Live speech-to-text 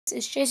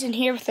It's Jason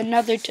here with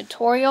another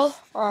tutorial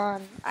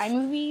on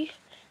iMovie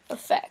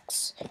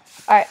effects.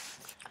 Alright,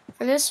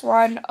 for this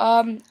one,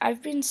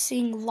 I've been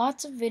seeing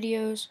lots of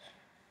videos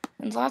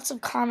and lots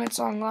of comments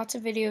on lots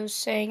of videos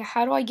saying,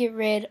 how do I get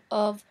rid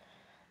of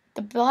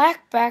the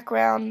black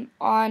background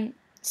on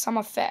some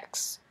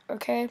effects?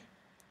 Okay,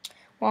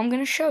 well, I'm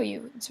going to show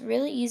you. It's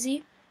really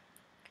easy.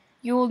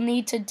 You will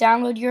need to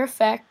download your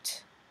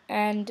effect,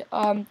 and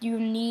you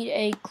need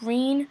a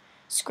green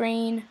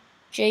screen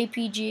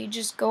JPG.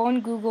 Just go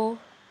on Google.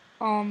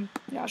 I'll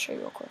show you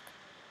real quick.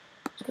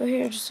 Let's go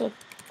here and just look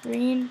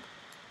green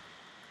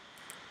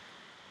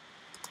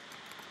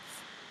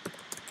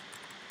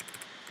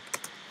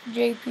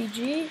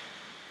JPG.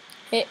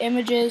 Hit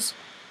images.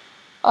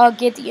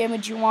 Get the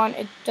image you want.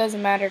 It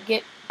doesn't matter.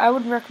 I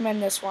would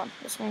recommend this one.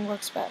 This one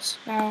works best.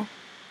 Now,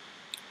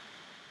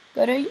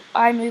 go to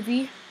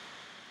iMovie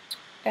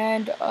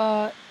and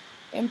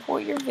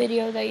import your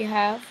video that you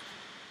have.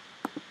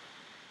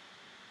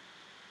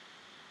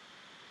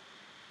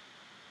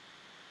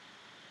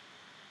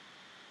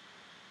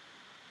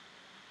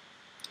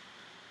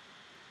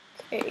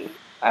 Okay,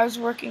 I was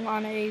working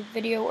on a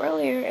video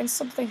earlier and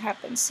something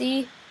happened.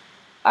 See,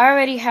 I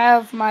already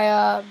have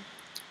my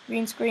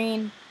green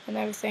screen and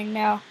everything.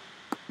 Now,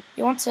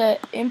 you want to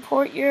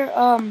import your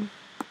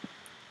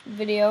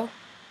video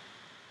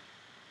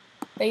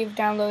that you've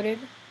downloaded.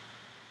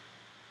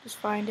 Just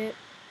find it.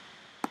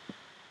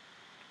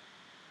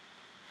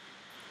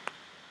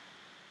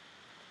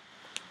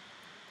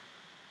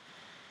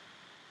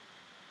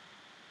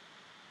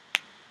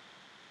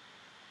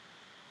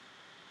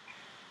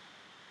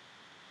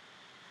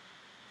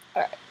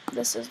 Alright,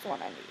 this is the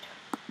one I need.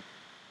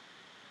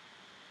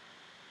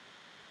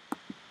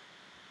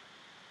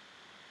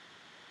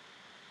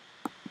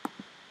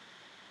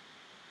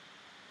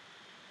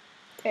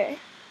 Okay.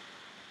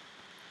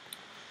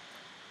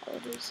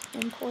 It is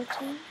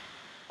importing.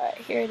 Alright,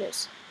 here it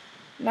is.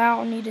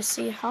 Now I need to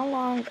see how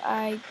long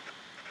I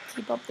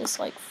keep up this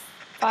like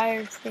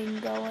fire thing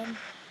going.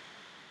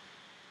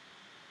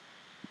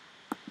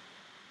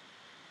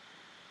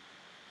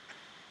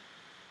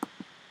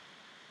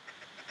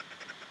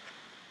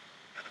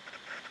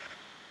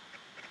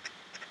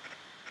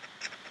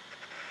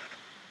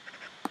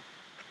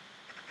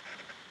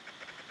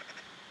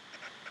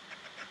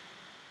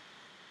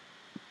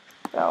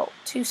 About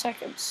 2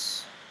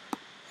 seconds.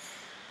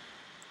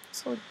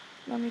 So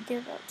let me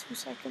give about 2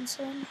 seconds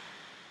in.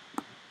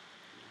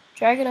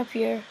 Drag it up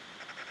here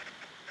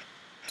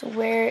to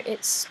where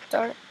it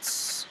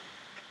starts.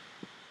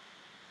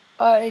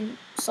 And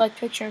select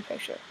picture in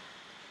picture.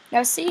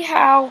 Now see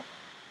how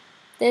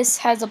this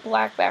has a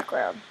black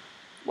background.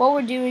 What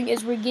we're doing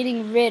is we're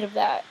getting rid of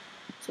that.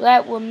 So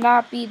that will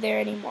not be there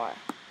anymore.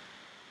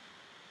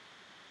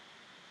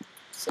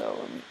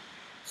 So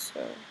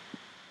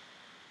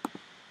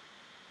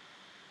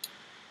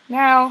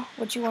now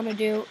what you want to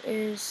do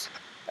is,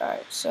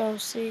 alright, so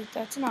see,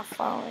 that's not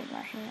following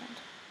my hand.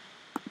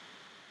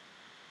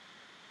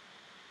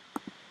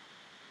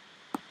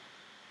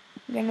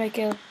 I'm gonna make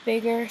it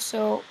bigger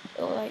so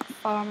it'll like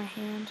follow my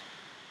hand.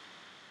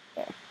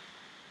 There.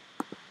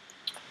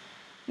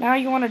 Now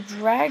you want to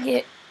drag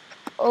it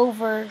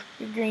over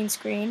your green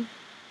screen.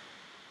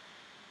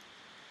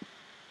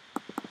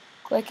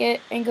 Click it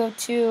and go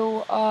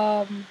to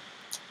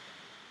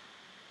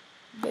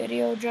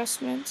video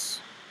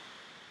adjustments.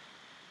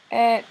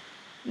 And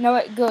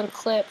no, go to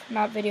clip,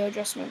 not video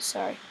adjustments,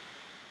 sorry.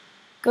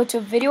 Go to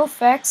video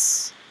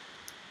effects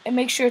and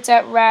make sure it's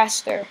at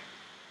raster.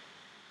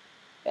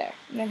 There,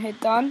 and then hit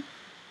done.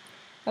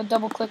 Now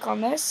double click on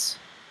this,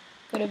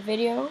 go to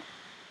video,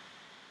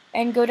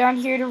 and go down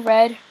here to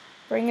red,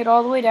 bring it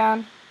all the way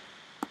down,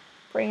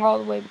 bring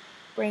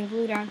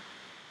blue down,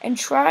 and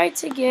try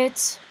to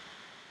get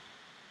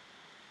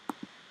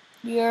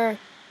the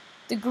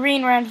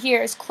green around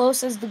here as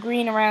close as the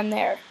green around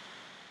there.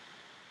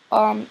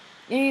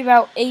 Maybe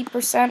about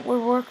 8%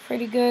 would work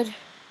pretty good.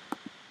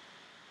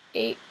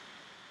 8,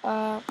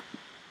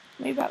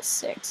 maybe about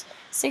 6.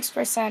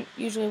 6%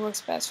 usually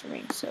works best for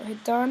me. So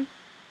hit done.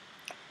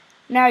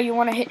 Now you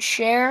want to hit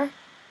share,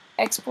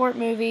 export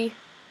movie,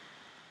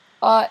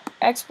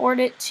 export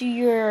it to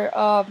your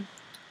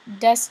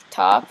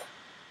desktop.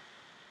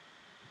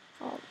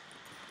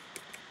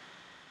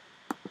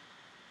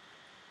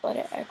 Let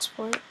it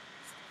export.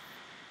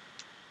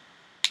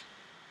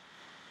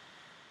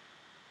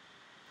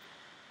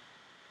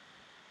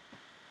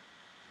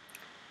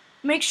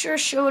 Make sure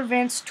Show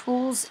Advanced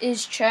Tools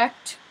is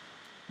checked,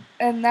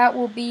 and that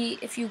will be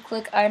if you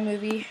click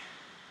iMovie,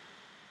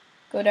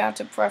 go down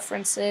to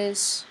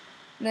Preferences,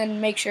 and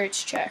then make sure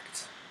it's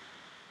checked.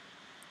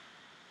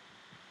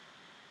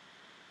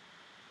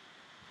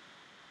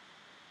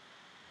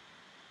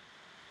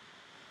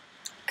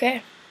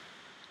 Okay.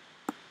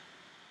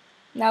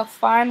 Now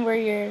find where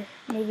your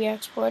movie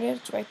exported.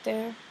 It's right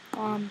there.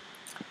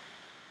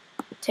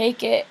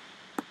 Take it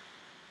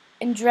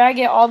and drag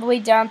it all the way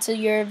down to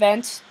your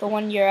event, the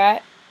one you're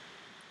at.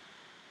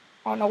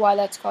 I don't know why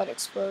that's called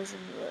explosion,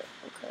 but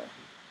okay.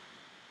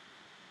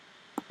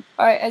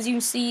 Alright, as you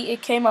can see,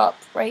 it came up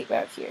right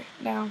about here.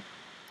 Now,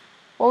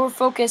 what we're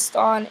focused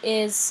on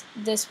is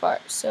this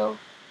part. So,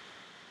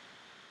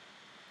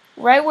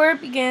 right where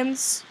it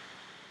begins,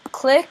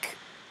 click.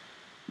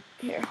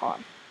 Here, hold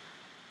on.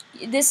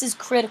 This is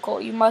critical.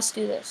 You must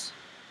do this.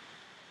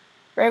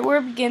 Right where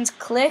it begins,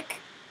 click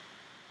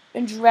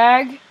and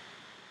drag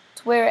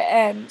to where it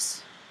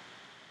ends.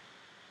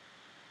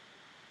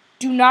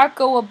 Do not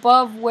go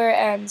above where it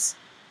ends.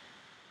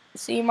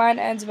 See, mine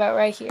ends about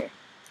right here.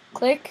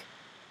 Click,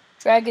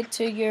 drag it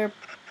to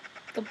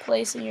the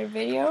place in your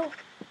video.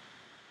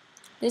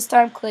 This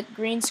time click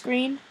green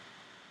screen.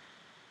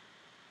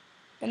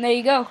 And there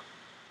you go.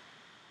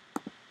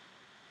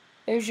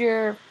 There's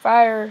your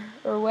fire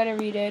or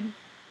whatever you did.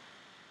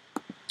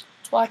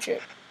 Let's watch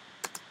it.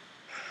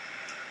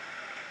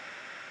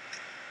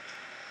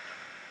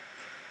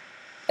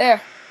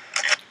 There.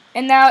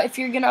 And now if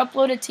you're going to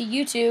upload it to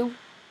YouTube,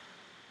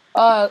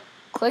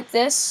 click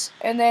this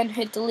and then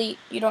hit delete.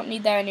 You don't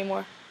need that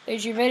anymore.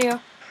 There's your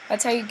video.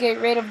 That's how you get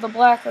rid of the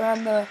black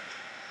around the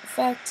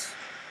effect.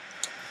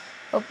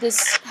 Hope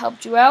this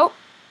helped you out.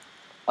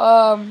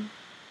 I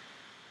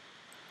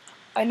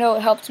know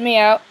it helped me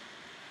out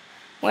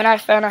when I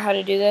found out how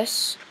to do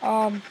this.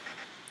 So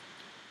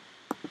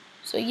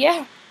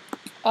yeah,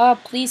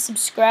 please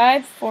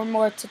subscribe for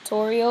more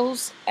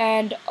tutorials,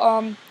 and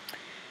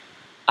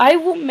I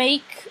will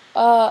make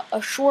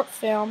a short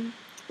film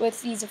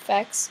with these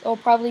effects. It'll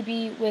probably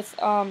be with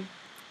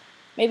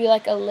maybe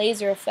like a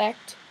laser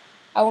effect.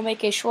 I will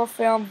make a short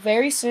film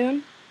very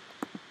soon.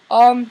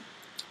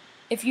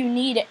 If you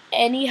need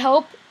any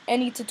help,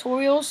 any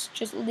tutorials,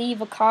 just leave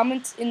a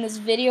comment in this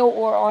video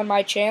or on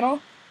my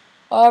channel.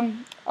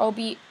 I'm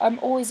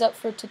always up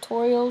for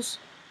tutorials,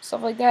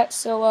 stuff like that.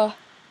 So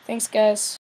thanks guys.